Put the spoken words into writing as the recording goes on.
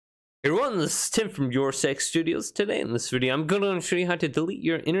Hey everyone, this is Tim from YourSix Studios. Today in this video, I'm going to show you how to delete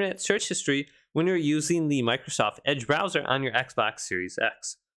your internet search history when you're using the Microsoft Edge browser on your Xbox Series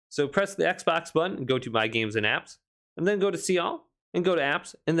X. So press the Xbox button and go to My Games and Apps, and then go to See All, and go to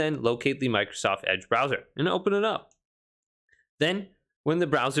Apps, and then locate the Microsoft Edge browser, and open it up. Then, when the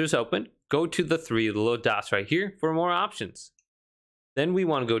browser is open, go to the three little dots right here for more options. Then we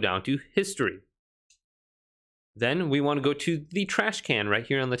want to go down to History. Then we want to go to the trash can right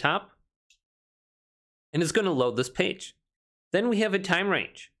here on the top. And it's going to load this page. Then we have a time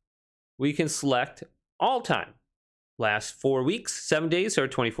range. We can select all time. Last 4 weeks, 7 days, or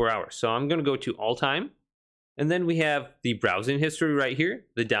 24 hours. So I'm going to go to all time. And then we have the browsing history right here.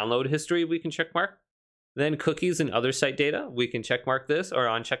 The download history we can check mark. Then cookies and other site data. We can check mark this or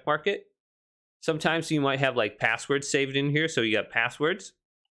uncheck mark it. Sometimes you might have like passwords saved in here. So you got passwords.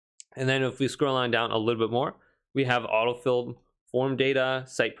 And then if we scroll on down a little bit more, we have autofilled form data,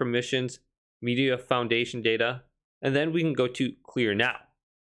 site permissions, media foundation data, and then we can go to clear now.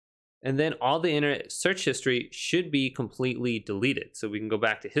 And then all the internet search history should be completely deleted. So we can go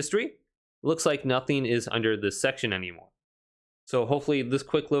back to history. It looks like nothing is under this section anymore. So hopefully this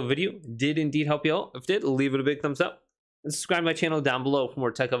quick little video did indeed help you out. If it did, leave it a big thumbs up. And subscribe to my channel down below for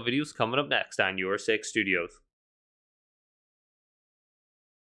more tech up videos coming up next on YourSix Studios.